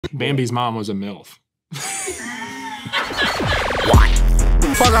Bambi's mom was a MILF.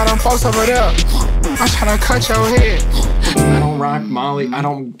 Fuck all them folks over there. I'm trying to cut your head. I don't rock Molly. I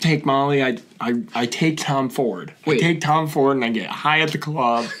don't take Molly. I take Tom Ford. Wait. I take Tom Ford and I get high at the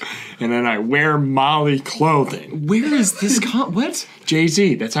club, and then I wear Molly clothing. Where is this what?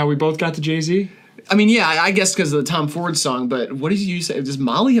 Jay-Z. That's how we both got to Jay-Z? I mean, yeah, I guess because of the Tom Ford song, but what did you say? Does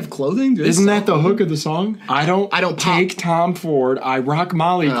Molly have clothing? Isn't that the hook of the song? I don't take pop. Tom Ford. I rock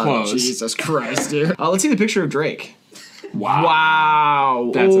Molly Oh, clothes. Jesus Christ, dude. Let's see the picture of Drake. Wow.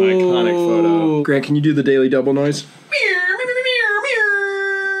 Wow. That's an iconic photo. Grant, can you do the daily double noise?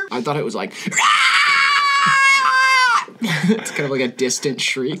 I thought it was like... It's kind of like a distant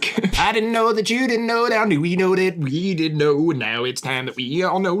shriek. I didn't know that you didn't know. Now we know that we didn't know. And now it's time that we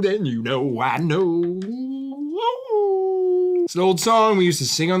all know that you know I know. It's an old song we used to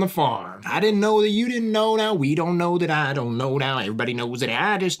sing on the farm. I didn't know that you didn't know. Now we don't know that I don't know. Now everybody knows that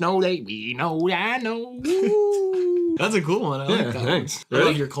I just know that we know I know. That's a cool one. I like that. Thanks. I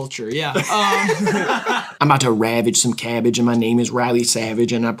love your culture, yeah. I'm about to ravage some cabbage, and my name is Riley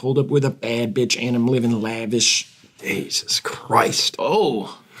Savage, and I pulled up with a bad bitch, and I'm living lavish. Jesus Christ.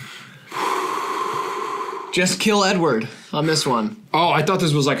 Oh. Just kill Edward on this one. Oh, I thought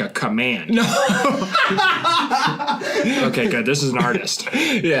this was like a command. No. Okay, good. This is an artist.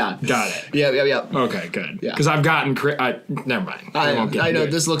 Yeah. Got it. Yeah. Okay, good. Yeah. Because I've gotten... never mind. I know,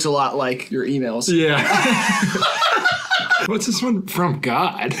 this looks a lot like your emails. Yeah. What's this one? From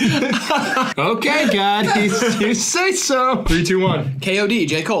God. Okay, God. You say so. 3, 2, 1. KOD,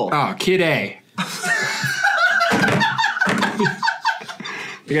 J. Cole. Oh, Kid A.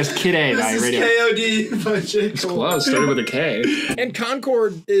 I guess Kid A by radio. KOD by J. Cole. It's close. Started with a K. And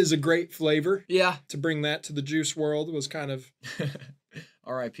Concord is a great flavor. Yeah. To bring that to the juice world was kind of...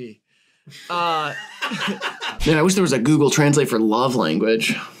 R.I.P. Man, I wish there was a Google Translate for love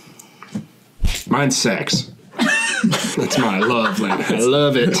language. Mine's sex. That's my love language. I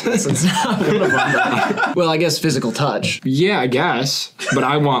love it. Well, I guess physical touch. Yeah, I guess. But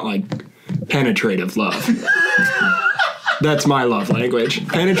I want, like, penetrative love. That's my love language.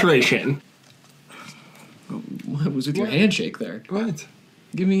 Penetration. What was with your handshake there? What?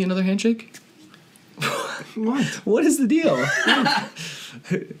 Give me another handshake. What? What is the deal?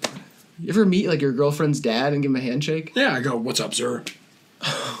 You ever meet like your girlfriend's dad and give him a handshake? Yeah, I go, what's up, sir?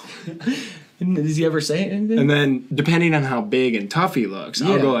 And does he ever say anything? And then, depending on how big and tough he looks,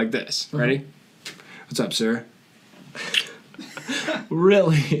 I'll Yeah. go like this. Ready? What's up, sir?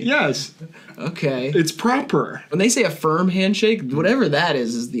 Really? Yes. Okay. It's proper. When they say a firm handshake, whatever that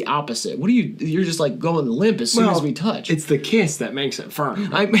is the opposite. What do you're just like going limp as soon as we touch. It's the kiss that makes it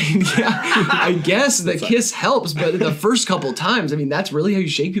firm. I mean, yeah, I guess the kiss helps, but the first couple times, I mean, that's really how you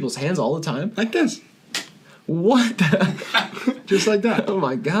shake people's hands all the time. Like this. What the? Just like that. Oh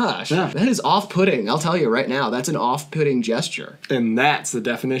my gosh. Yeah. That is off-putting. I'll tell you right now, that's an off-putting gesture. And that's the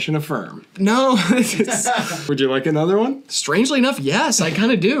definition of firm. No. Would you like another one? Strangely enough, yes, I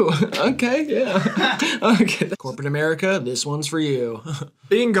kind of do. Okay, yeah. Okay. Corporate America, this one's for you.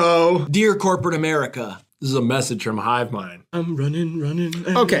 Bingo. Dear Corporate America. This is a message from Hivemind. I'm running.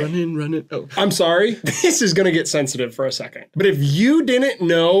 Okay. Running. Oh. I'm sorry. This is going to get sensitive for a second. But if you didn't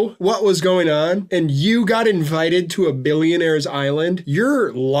know what was going on and you got invited to a billionaire's island,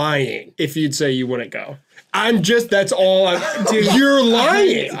 you're lying if you'd say you wouldn't go. That's all I'm, dude, you're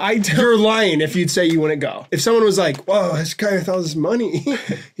lying. You're lying if you'd say you wouldn't go. If someone was like, whoa, this guy with all this money,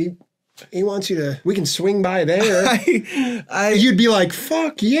 he wants you to, we can swing by there. You'd be like,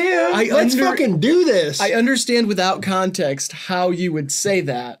 fuck yeah, let's fucking do this. I understand without context how you would say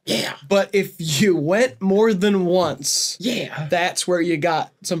that. Yeah. But if you went more than once, Yeah. that's where you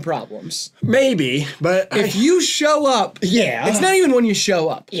got some problems. Maybe, but If you show up, yeah. it's not even when you show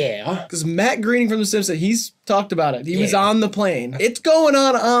up. Yeah. Because Matt Greening from The Simpsons, he's talked about it. He was Yeah. on the plane. It's going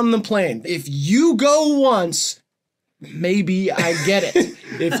on the plane. If you go once, maybe I get it.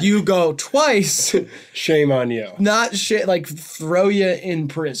 If you go twice, Shame on you. not shit, like throw you in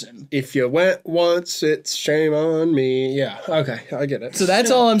prison. If you went once, it's shame on me. Yeah, okay, I get it. So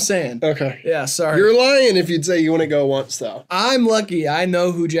that's all I'm saying. Okay. Yeah, sorry. You're lying if you'd say you want to go once, though. I'm lucky. I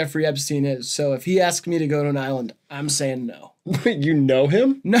know who Jeffrey Epstein is. So if he asks me to go to an island, I'm saying no. You know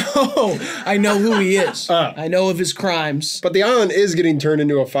him? No, I know who he is. Oh. I know of his crimes. But the island is getting turned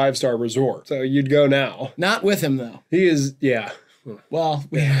into a 5-star resort, so you'd go now. Not with him, though. He is, yeah. Well,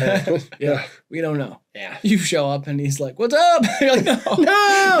 yeah, we don't know. Yeah. You show up and he's like, "What's up?" You're like, "No,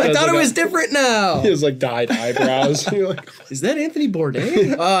 I It's thought like it was different now." He has like dyed eyebrows. You're like, Is that Anthony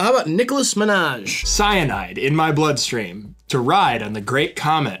Bourdain? How about Nicholas Minaj? cyanide in my bloodstream to ride on the great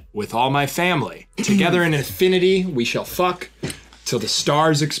comet with all my family. Together in infinity, we shall fuck till the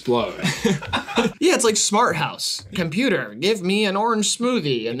stars explode. Yeah, it's like Smart House. Computer, give me an orange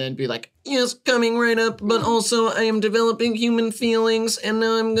smoothie. And then be like, yes, coming right up, but also I am developing human feelings and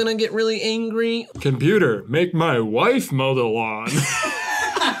now I'm gonna get really angry. Computer, make my wife mow the lawn.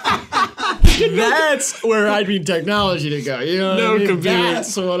 That's where I need technology to go. You know what I mean? Computer.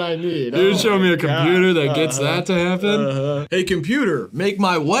 That's what I need. You show me a computer that gets that to happen? Hey, computer, make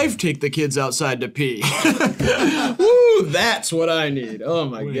my wife take the kids outside to pee. Woo, that's what I need. Oh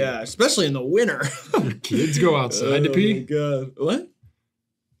my gosh, especially in the winter. Kids go outside to pee? God. What?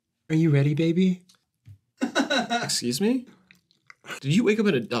 Are you ready, baby? Excuse me? Did you wake up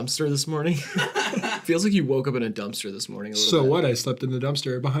in a dumpster this morning? Feels like you woke up in a dumpster this morning a little So bit. what? I slept in the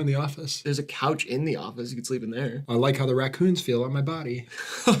dumpster behind the office. There's a couch in the office. You could sleep in there. I like how the raccoons feel on my body.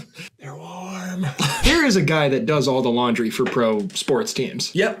 They're warm. Here is a guy that does all the laundry for pro sports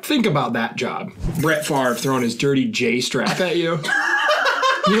teams. Yep. Think about that job. Brett Favre throwing his dirty J strap at you.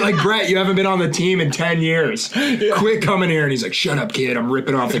 You're like, Brett, you haven't been on the team in 10 years. Yeah. Quit coming here. And he's like, shut up, kid. I'm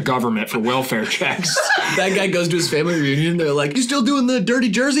ripping off the government for welfare checks. That guy goes to his family reunion. They're like, you still doing the dirty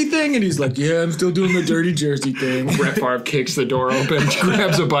jersey thing? And he's like, yeah, I'm still doing the dirty jersey thing. Brett Favre kicks the door open,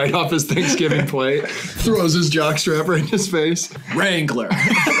 grabs a bite off his Thanksgiving plate, throws his jockstrap right in his face. Wrangler.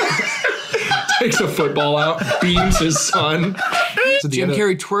 Takes a football out, beams his son. Jim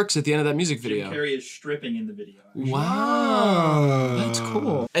Carrey twerks at the end of that music video. Jim Carrey is stripping in the video. Wow. That's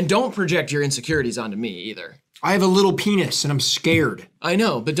cool. And don't project your insecurities onto me either. I have a little penis and I'm scared. I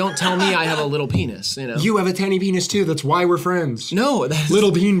know, but don't tell me I have a little penis, you know? You have a tiny penis too. That's why we're friends. No, that's...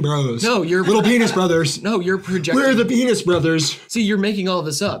 Little Bean Bros. No, you're... Little Penis Brothers. No, you're projecting... We're the Penis Brothers. See, you're making all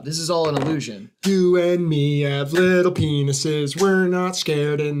this up. This is all an illusion. You and me have little penises. We're not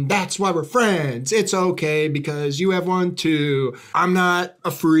scared and that's why we're friends. It's okay because you have one too. I'm not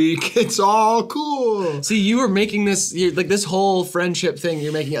a freak. It's all cool. See, you are making this... Like, this whole friendship thing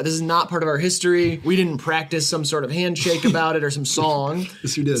you're making up. This is not part of our history. We didn't practice some sort of handshake about it or some song.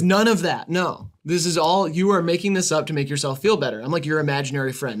 Yes, you did. It's none of that. No. This is all, you are making this up to make yourself feel better. I'm like your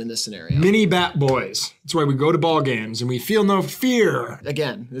imaginary friend in this scenario. Mini bat boys. That's why we go to ball games and we feel no fear.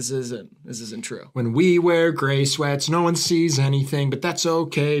 Again, this isn't true. When we wear gray sweats, no one sees anything, but that's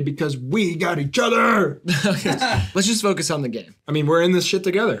okay because we got each other. Let's just focus on the game. I mean, we're in this shit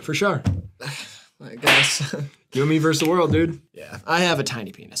together, for sure. I guess. You and me versus the world, dude. Yeah. I have a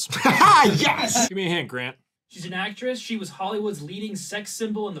tiny penis. Yes! Give me a hint, Grant. She's an actress. She was Hollywood's leading sex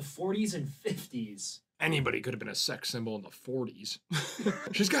symbol in the 40s and 50s. Anybody could have been a sex symbol in the 40s.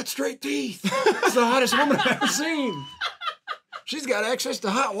 She's got straight teeth. It's the hottest woman I've ever seen. She's got access to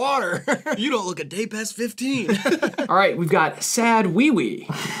hot water. You don't look a day past 15. All right, we've got Sad Wee Wee,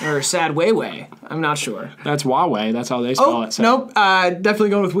 or Sad Way Way. I'm not sure. That's Huawei. That's how they spell it. So. Nope, definitely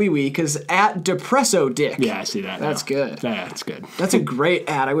going with Wee Wee, because at Depresso Dick. Yeah, I see that. That's good. That's good. That's a great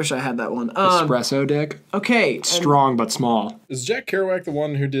ad. I wish I had that one. Espresso dick. Okay. Strong but small. Is Jack Kerouac the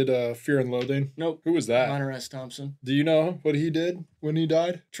one who did Fear and Loathing? Nope. Who was that? Hunter S. Thompson. Do you know what he did when he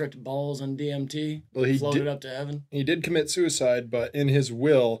died? Tricked balls on DMT. Well, he floated did- up to heaven. He did commit suicide, but in his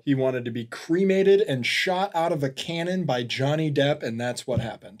will, he wanted to be cremated and shot out of a cannon by Johnny Depp, and that's what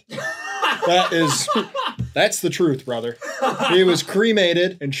happened. That's the truth, brother. He was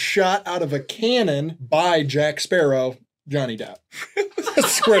cremated and shot out of a cannon by Jack Sparrow, Johnny Depp. I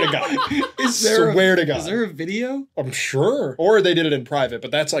swear to God. Swear to God. Is there a video? I'm sure. Or they did it in private,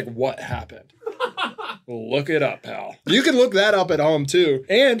 but that's like what happened. Look it up, pal. You can look that up at home too.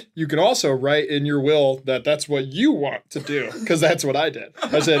 And you can also write in your will that that's what you want to do. Because that's what I did.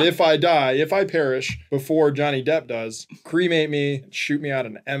 I said, if I die, if I perish before Johnny Depp does, cremate me and shoot me out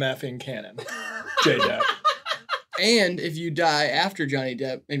an MFing cannon. J Depp. And if you die after Johnny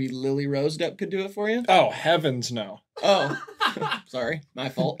Depp, maybe Lily Rose Depp could do it for you? Oh, heavens no. Oh. Sorry. My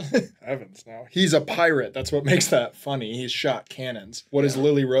fault. Heavens no. He's a pirate. That's what makes that funny. He's shot cannons. What has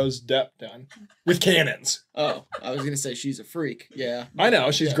Lily Rose Depp done? With cannons. Oh, I was going to say she's a freak. Yeah. I know.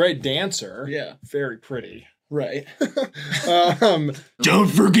 She's a great dancer. Yeah. Very pretty. Right. Don't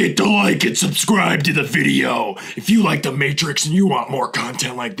forget to like and subscribe to the video. If you like The Matrix and you want more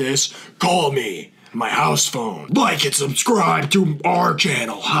content like this, call me. My house phone. Like and subscribe to our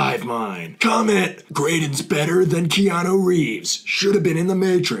channel, Hivemind. Comment, Graydon's better than Keanu Reeves. Should have been in The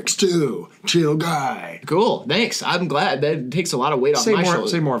Matrix too. Chill guy. Cool. Thanks. I'm glad. That takes a lot of weight off my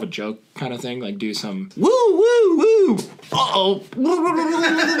shoulders. Say more of a joke kind of thing, like do some. Woo, woo, woo. Uh-oh.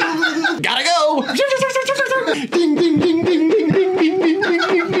 Gotta go. Ding, ding, ding, ding, ding, ding, ding, ding, ding,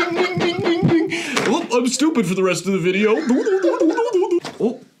 ding, ding, ding, ding, ding, ding. Oh, I'm stupid for the rest of the video.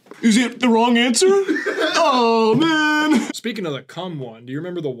 Oh, is it the wrong answer? Oh, man. Speaking of the cum one, do you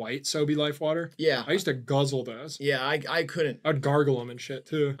remember the white Sobe Life water? Yeah. I used to guzzle those. Yeah, I couldn't. I'd gargle them and shit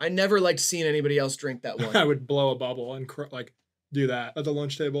too. I never liked seeing anybody else drink that one. I would blow a bubble and do that at the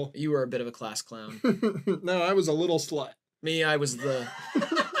lunch table. You were a bit of a class clown. No, I was a little slut. Me, I was the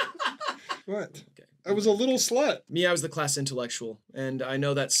What? Okay. I was a little slut. Me, I was the class intellectual. And I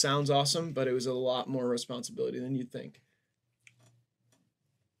know that sounds awesome, but it was a lot more responsibility than you'd think.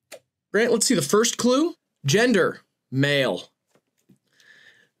 Grant, let's see the first clue. Gender, male.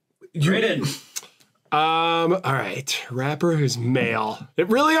 Brayden. All right. Rapper who's male. It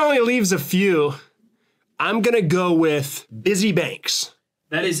really only leaves a few. I'm gonna go with Busy Banks.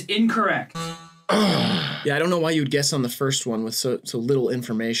 That is incorrect. Yeah, I don't know why you'd guess on the first one with so little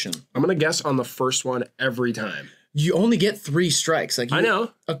information. I'm gonna guess on the first one every time. You only get 3 strikes. Like I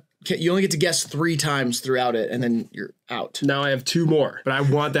know. You only get to guess 3 times throughout it, and then you're out. Now I have 2 more, but I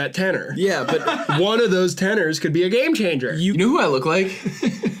want that tenor. Yeah, but One of those tenors could be a game changer. You know who I look like?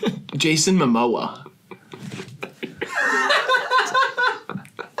 Jason Momoa.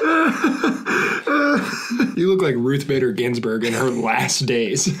 You look like Ruth Bader Ginsburg in her last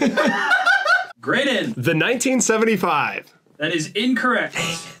days. Brayden. The 1975. That is incorrect.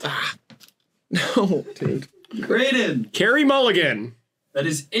 no, dude. Brayden. Carrie Mulligan. That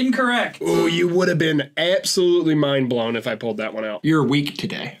is incorrect. Oh, you would have been absolutely mind blown if I pulled that one out. You're weak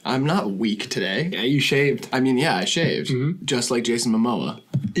today. I'm not weak today. Yeah, you shaved. I mean, yeah, I shaved. Just like Jason Momoa.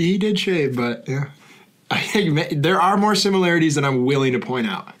 He did shave, but yeah. There are more similarities than I'm willing to point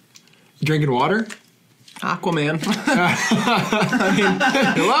out. You drinking water? Aquaman.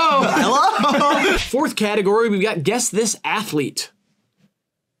 Hello. Fourth category, we've got guess this athlete.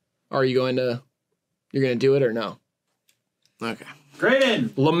 Are you going to? You're going to do it or no? Okay. Brayden.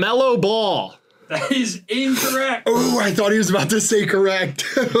 LaMelo Ball. That is incorrect. Oh, I thought he was about to say correct.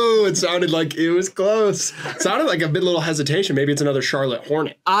 Oh, it sounded like it was close. It sounded like a bit little hesitation. Maybe it's another Charlotte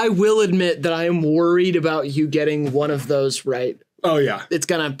Hornet. I will admit that I am worried about you getting one of those right. Oh, yeah. It's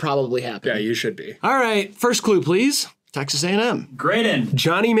going to probably happen. Yeah, you should be. All right, first clue, please. Texas A&M. Brayden.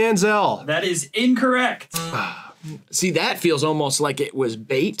 Johnny Manziel. That is incorrect. See, that feels almost like it was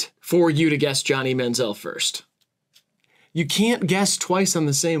bait for you to guess Johnny Manziel first. You can't guess twice on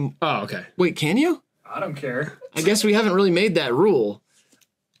the same... Oh, okay. Wait, can you? I don't care. I guess we haven't really made that rule.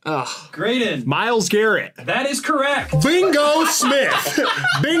 Brayden. Miles Garrett. That is correct. Bingo Smith.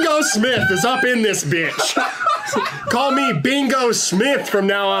 Bingo Smith is up in this bitch. Call me Bingo Smith from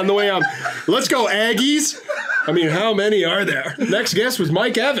now on the way on. Let's go, Aggies. I mean, how many are there? Next guess was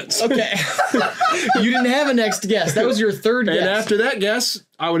Mike Evans. Okay. You didn't have a next guess. That was your third guess. And after that guess,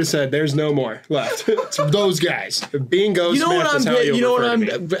 I would have said there's no more left. It's those guys. Bingo Smith is how you'll refer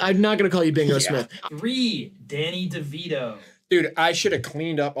to me. I'm not going to call you Bingo Smith. 3. Danny DeVito. Dude, I should have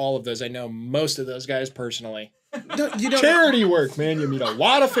cleaned up all of those. I know most of those guys personally. You don't. Charity work, man. You meet a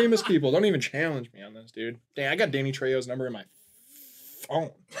lot of famous people. Don't even challenge me on this, dude. Dang, I got Danny Trejo's number in my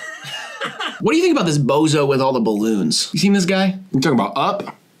phone. What do you think about this bozo with all the balloons? You seen this guy? You talking about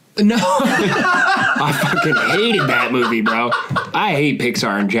Up? No. I fucking hated that movie, bro. I hate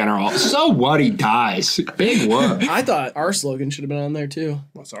Pixar in general. So what? He dies. Big whoop. I thought our slogan should have been on there too.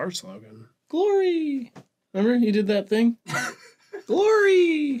 What's our slogan? Glory. Remember you did that thing?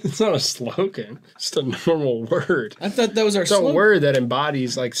 Glory. It's not a slogan. It's just a normal word. I thought that was our It's a slogan. word that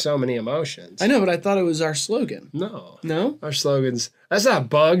embodies like so many emotions. I know, but I thought it was our slogan. No. No? Our slogans. That's not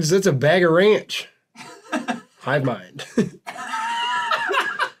bugs. That's a bag of ranch. Hive mind.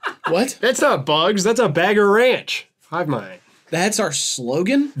 What? That's not bugs. That's a bag of ranch. Hive mind. That's our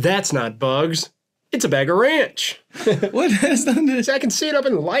slogan? That's not bugs. It's a bag of ranch. What? That's not it. I can see it up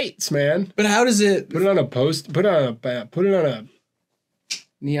in lights, man. But how does it... Put it on a post. Put it on a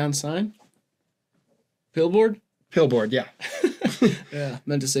Neon sign? Billboard? billboard. Yeah. Yeah,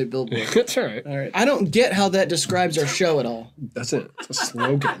 meant to say billboard. That's all right. All right. I don't get how that describes our show at all. That's it. It's a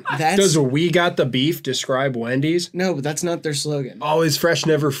slogan. That's... Does "We Got the Beef" describe Wendy's? No, but that's not their slogan. Always fresh,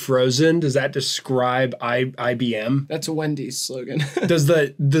 never frozen. Does that describe IBM? That's a Wendy's slogan. Does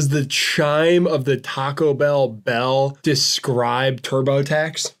the chime of the Taco Bell bell describe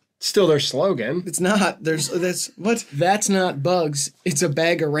TurboTax? Still their slogan. It's not. That's what? That's not bugs. It's a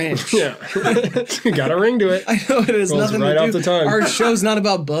bag of ranch. Yeah. Got a ring to it. I know it has Rolls nothing right to do. off the tongue. Our show's not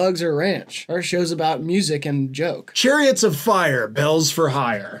about bugs or ranch. Our show's about music and joke. Chariots of fire, bells for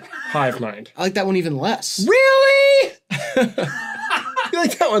hire. Hive mind. I like that one even less. Really? You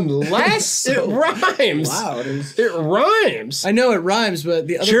like that one less? It rhymes. Wow, It rhymes. I know it rhymes, but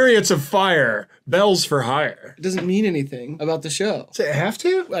the other Chariots of fire, Bells for hire. It doesn't mean anything about the show. Does it have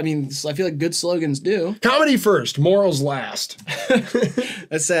to? I mean, I feel like good slogans do. Comedy first, morals last.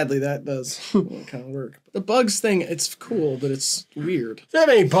 Sadly, that does kind of work. The bugs thing, it's cool, but it's weird. That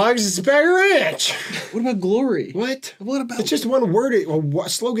ain't bugs, it's a bag of ranch. What about glory? What? What about? It's just one word. A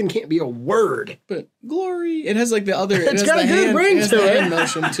slogan can't be a word. But glory. It has like the other. It's has got the a good hand, ring it has to the it. hand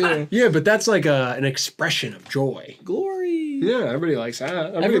motion too. Yeah, but that's like an expression of joy. Glory. Yeah, everybody likes that.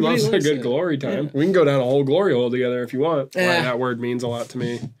 Everybody Everybody loves a likes good it. glory time. We can go down a whole glory hole together if you want. Why Eh. that word means a lot to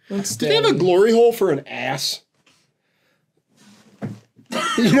me. Let's Do they have a glory hole for an ass?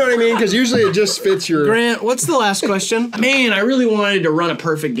 You know what I mean? Because usually it just fits your... Grant, what's the last question? Man, I really wanted to run a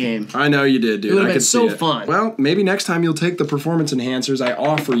perfect game. I know you did, dude. It would've I been could so see it. fun. Well, maybe next time you'll take the performance enhancers I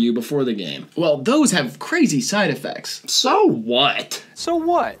offer you before the game. Well, those have crazy side effects. So what? So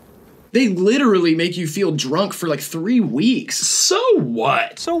what? They literally make you feel drunk for like 3 weeks. So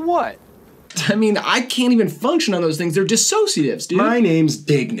what? So what? I mean, I can't even function on those things. They're dissociatives, dude. My name's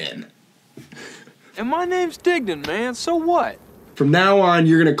Dignan. And my name's Dignan, man. So what? From now on,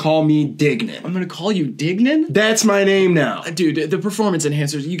 you're gonna call me Dignan. I'm gonna call you Dignan? That's my name now. Dude, the performance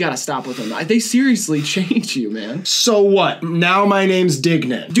enhancers, you gotta stop with them. They seriously change you, man. So what? Now my name's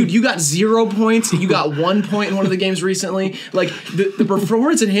Dignan. Dude, you got 0 points. You got 1 point in one of the games recently. Like, the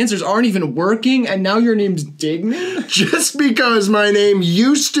performance enhancers aren't even working, and now your name's Dignan? Just because my name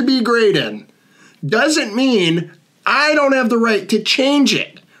used to be Graydon doesn't mean I don't have the right to change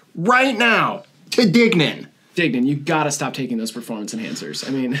it right now to Dignan. Dignan, you gotta stop taking those performance enhancers.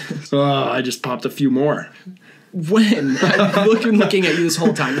 I mean, Oh, I just popped a few more. when? I've been looking at you this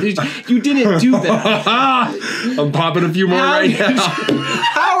whole time. You didn't do that. I'm popping a few more How right did you- now.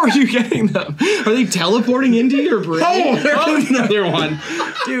 How are you getting them? Are they teleporting into your brain? Oh, there's another one.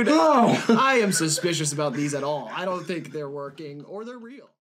 Dude, Oh. I am suspicious about these at all. I don't think they're working or they're real.